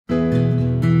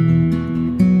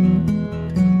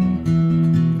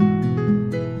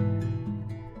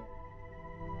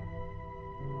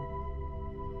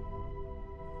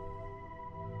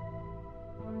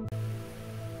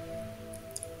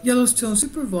Yellowstone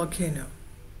supervolcano.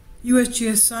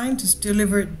 USGS scientists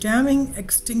deliver damning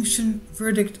extinction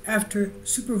verdict after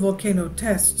supervolcano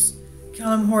tests.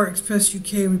 Callum Hoare Express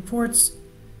UK reports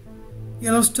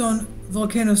Yellowstone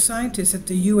volcano scientists at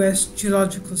the US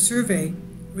Geological Survey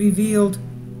revealed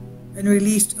and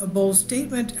released a bold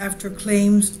statement after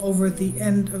claims over the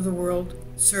end of the world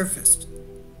surfaced.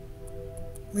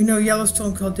 We know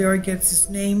Yellowstone caldera gets its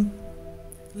name,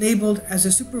 labeled as a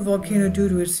supervolcano due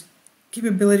to its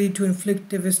capability to inflict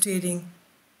devastating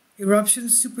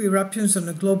eruptions, super eruptions on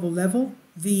a global level,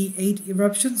 VE8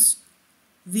 eruptions,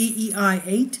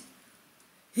 VEI8,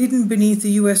 hidden beneath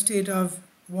the U.S. state of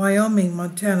Wyoming,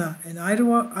 Montana, and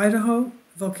Idaho.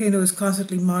 Volcano is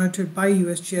constantly monitored by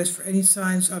USGS for any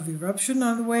signs of eruption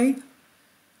on the way.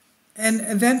 An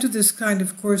event of this kind,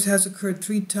 of course, has occurred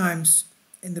 3 times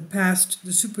in the past.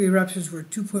 The super eruptions were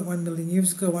 2.1 million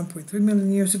years ago, 1.3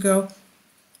 million years ago.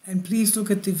 And please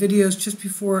look at the videos just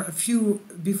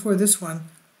before this one,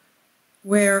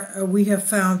 where we have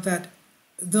found that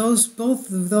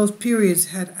both of those periods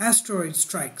had asteroid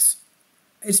strikes.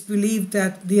 It's believed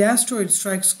that the asteroid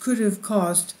strikes could have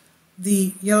caused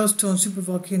the Yellowstone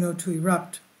supervolcano to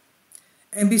erupt.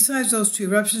 And besides those 2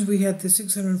 eruptions, we had the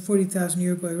 640,000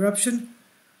 year ago eruption,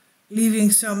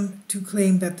 leaving some to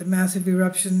claim that the massive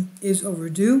eruption is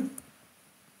overdue.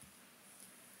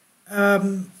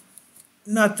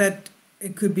 Not that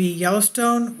it could be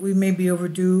Yellowstone. We may be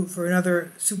overdue for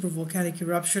another supervolcanic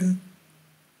eruption.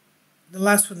 The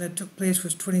last one that took place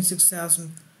was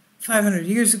 26,500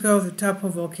 years ago, the Taupo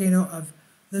volcano of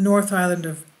the North Island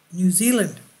of New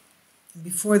Zealand. And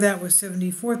before that was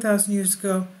 74,000 years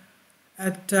ago,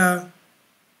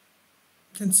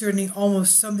 concerning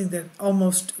something that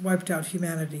almost wiped out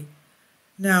humanity.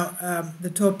 Now,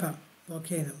 the Taupo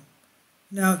volcano.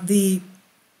 Now, the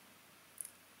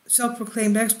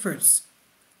self-proclaimed experts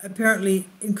apparently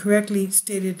incorrectly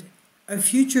stated a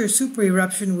future super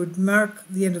eruption would mark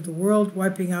the end of the world,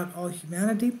 wiping out all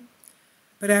humanity.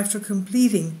 But after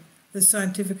completing the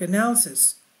scientific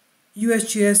analysis,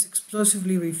 USGS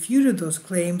explosively refuted those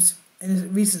claims in a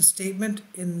recent statement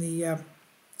in the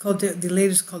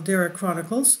latest Caldera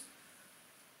Chronicles.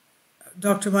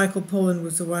 Dr. Michael Pollan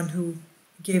was the one who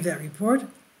gave that report.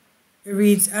 It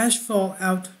reads, ashfall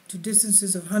out to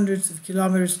distances of hundreds of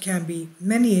kilometers can be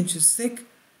many inches thick,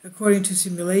 according to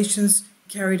simulations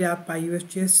carried out by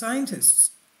USGS scientists.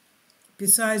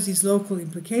 Besides these local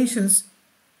implications,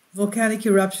 volcanic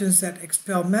eruptions that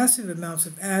expel massive amounts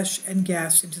of ash and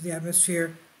gas into the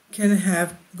atmosphere can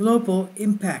have global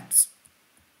impacts.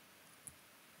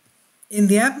 In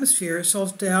the atmosphere,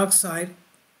 sulfur dioxide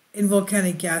in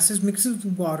volcanic gases mixes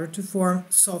with water to form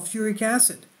sulfuric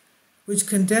acid, which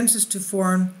condenses to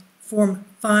form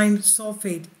fine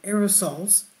sulfate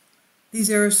aerosols. These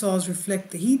aerosols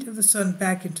reflect the heat of the sun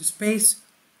back into space,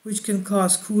 which can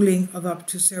cause cooling of up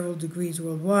to several degrees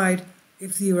worldwide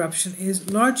if the eruption is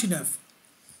large enough.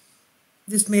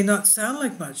 This may not sound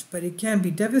like much, but it can be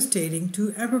devastating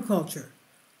to agriculture.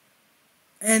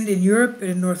 And in Europe and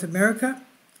in North America,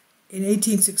 in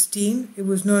 1816, it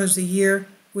was known as the year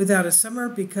without a summer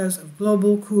because of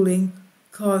global cooling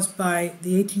caused by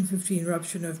the 1815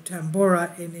 eruption of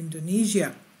Tambora in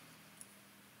Indonesia.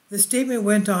 The statement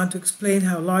went on to explain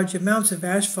how large amounts of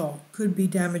ashfall could be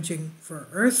damaging for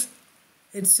Earth.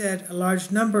 It said a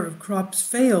large number of crops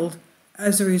failed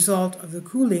as a result of the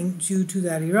cooling due to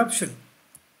that eruption.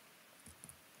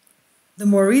 The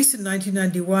more recent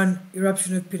 1991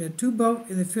 eruption of Pinatubo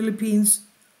in the Philippines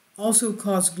also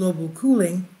caused global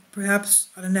cooling, perhaps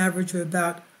on an average of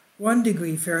about 1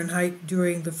 degree Fahrenheit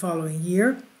during the following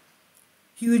year.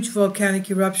 Huge volcanic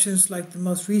eruptions like the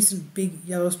most recent big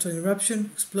Yellowstone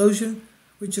explosion,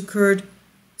 which occurred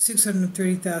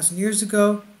 630,000 years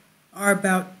ago, are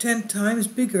about 10 times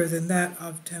bigger than that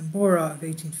of Tambora of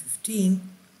 1815,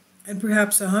 and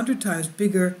perhaps 100 times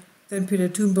bigger than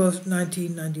Pinatubo's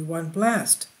 1991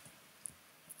 blast.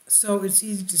 So it's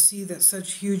easy to see that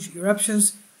such huge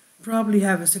eruptions probably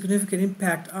have a significant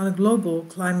impact on a global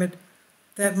climate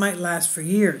that might last for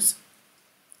years.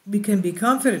 We can be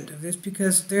confident of this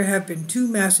because there have been 2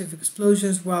 massive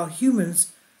explosions while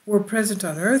humans were present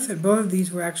on Earth, and both of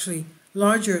these were actually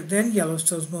larger than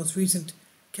Yellowstone's most recent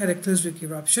cataclysmic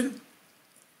eruption.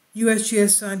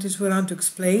 USGS scientists went on to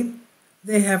explain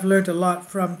they have learned a lot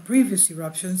from previous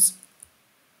eruptions.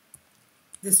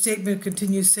 The statement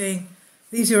continues saying,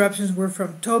 these eruptions were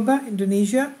from Toba,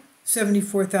 Indonesia,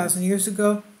 74,000 years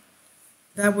ago.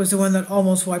 That was the one that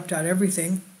almost wiped out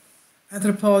everything.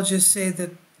 Anthropologists say that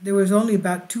there was only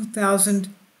about 2,000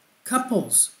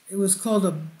 couples. It was called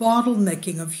a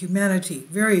bottlenecking of humanity.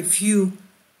 Very few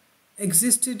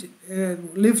existed,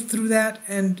 lived through that,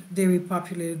 and they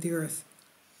repopulated the Earth.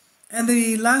 And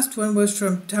the last one was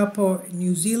from Taupo,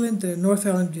 New Zealand, the North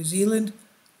Island, New Zealand.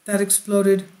 That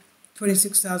exploded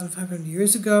 26,500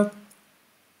 years ago.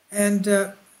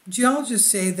 And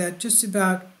geologists say that just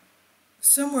about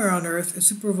somewhere on Earth, a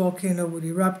supervolcano would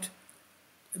erupt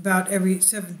about every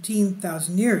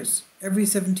 17,000 years. Every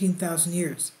 17,000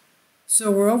 years.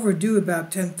 So we're overdue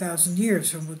about 10,000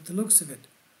 years from the looks of it.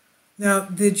 Now,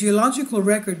 the geological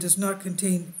record does not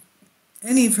contain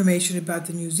any information about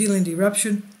the New Zealand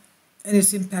eruption and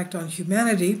its impact on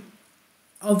humanity,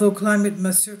 although climate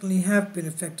must certainly have been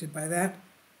affected by that.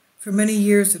 For many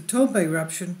years, the Toba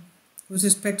eruption was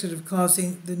suspected of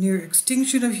causing the near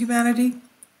extinction of humanity.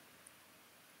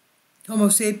 Homo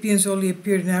sapiens only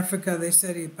appeared in Africa, they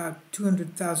said, about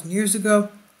 200,000 years ago.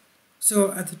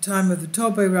 So at the time of the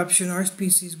Toba eruption, our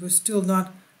species was still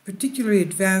not particularly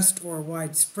advanced or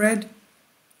widespread.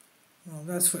 Well,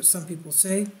 that's what some people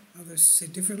say, others say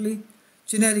differently.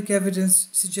 Genetic evidence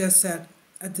suggests that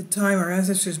at the time our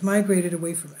ancestors migrated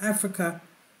away from Africa,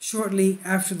 shortly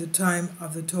after the time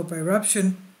of the Toba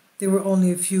eruption, there were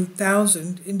only a few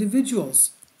thousand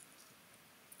individuals.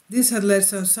 This had led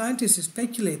some scientists to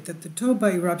speculate that the Toba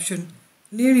eruption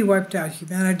nearly wiped out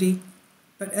humanity,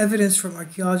 but evidence from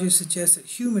archaeology suggests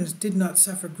that humans did not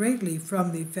suffer greatly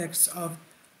from the effects of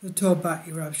the Toba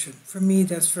eruption. For me,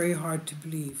 that's very hard to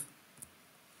believe,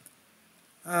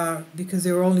 because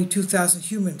there were only 2,000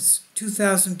 humans,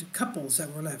 2,000 couples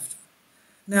that were left.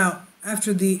 Now,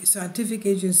 after the scientific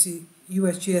agency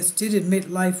USGS did admit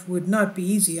life would not be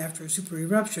easy after a super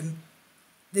eruption,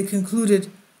 they concluded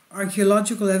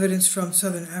archaeological evidence from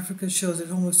southern Africa shows that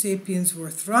Homo sapiens were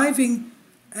thriving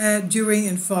during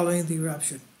and following the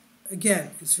eruption. Again,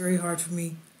 it's very hard for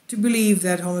me to believe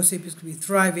that Homo sapiens could be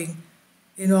thriving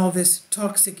in all this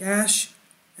toxic ash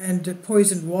and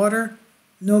poisoned water,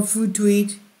 no food to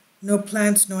eat, no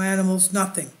plants, no animals,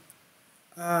 nothing.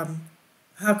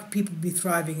 How could people be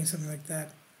thriving in something like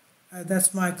that?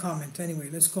 That's my comment. Anyway,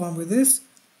 let's go on with this.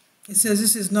 It says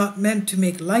this is not meant to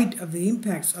make light of the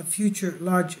impacts of future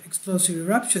large explosive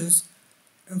eruptions.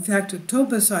 In fact, a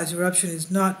Toba-sized eruption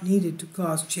is not needed to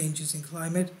cause changes in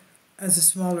climate, as the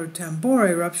smaller Tambora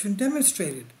eruption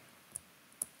demonstrated.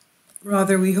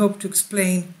 Rather, we hope to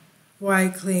explain why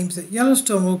claims that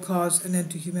Yellowstone will cause an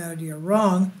end to humanity are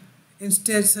wrong.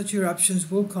 Instead, such eruptions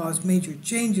will cause major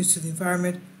changes to the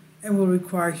environment and will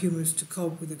require humans to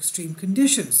cope with extreme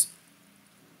conditions.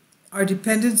 Our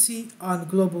dependency on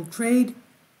global trade,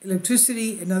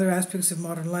 electricity, and other aspects of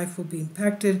modern life will be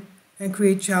impacted and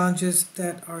create challenges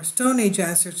that our Stone Age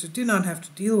ancestors did not have to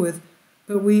deal with,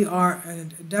 but we are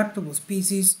an adaptable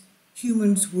species.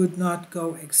 Humans would not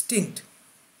go extinct.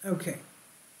 Okay.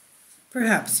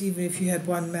 Perhaps, even if you had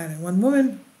one man and one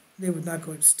woman, they would not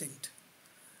go extinct.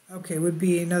 Okay, it would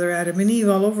be another Adam and Eve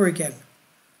all over again.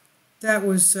 That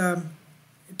was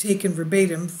taken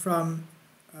verbatim from,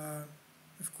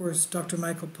 of course, Dr.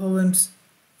 Michael Pollan's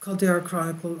Caldera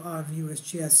Chronicle of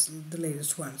USGS, the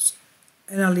latest ones.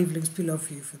 And I'll leave links below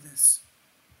for you for this.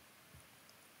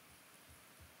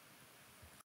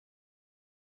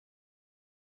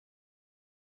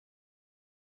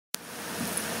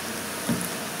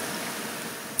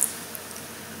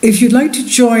 If you'd like to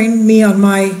join me on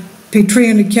my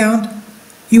Patreon account,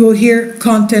 you will hear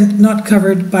content not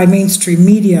covered by mainstream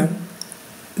media.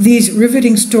 These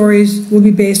riveting stories will be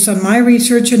based on my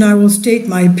research, and I will state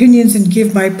my opinions and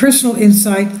give my personal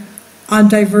insight on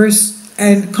diverse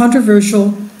and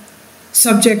controversial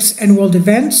subjects and world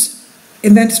events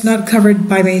not covered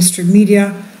by mainstream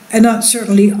media, and not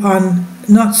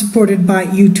supported by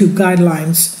YouTube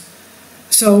guidelines.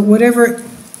 So whatever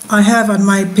I have on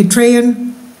my Patreon,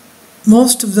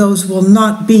 most of those will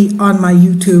not be on my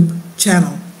YouTube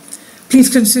channel. Please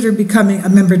consider becoming a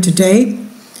member today.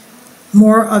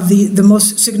 More of the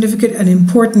most significant and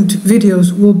important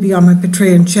videos will be on my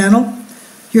Patreon channel.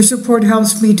 Your support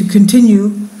helps me to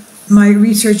continue my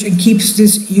research and keeps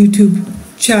this YouTube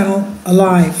channel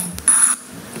alive.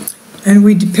 And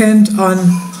we depend on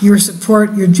your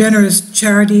support, your generous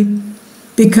charity,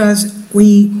 because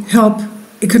we help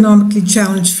economically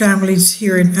challenged families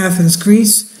here in Athens,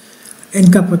 Greece, in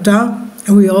Kapota,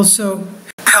 and we also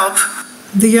help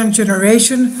the young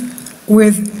generation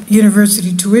with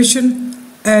university tuition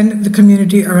and the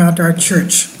community around our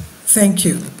church. Thank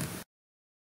you.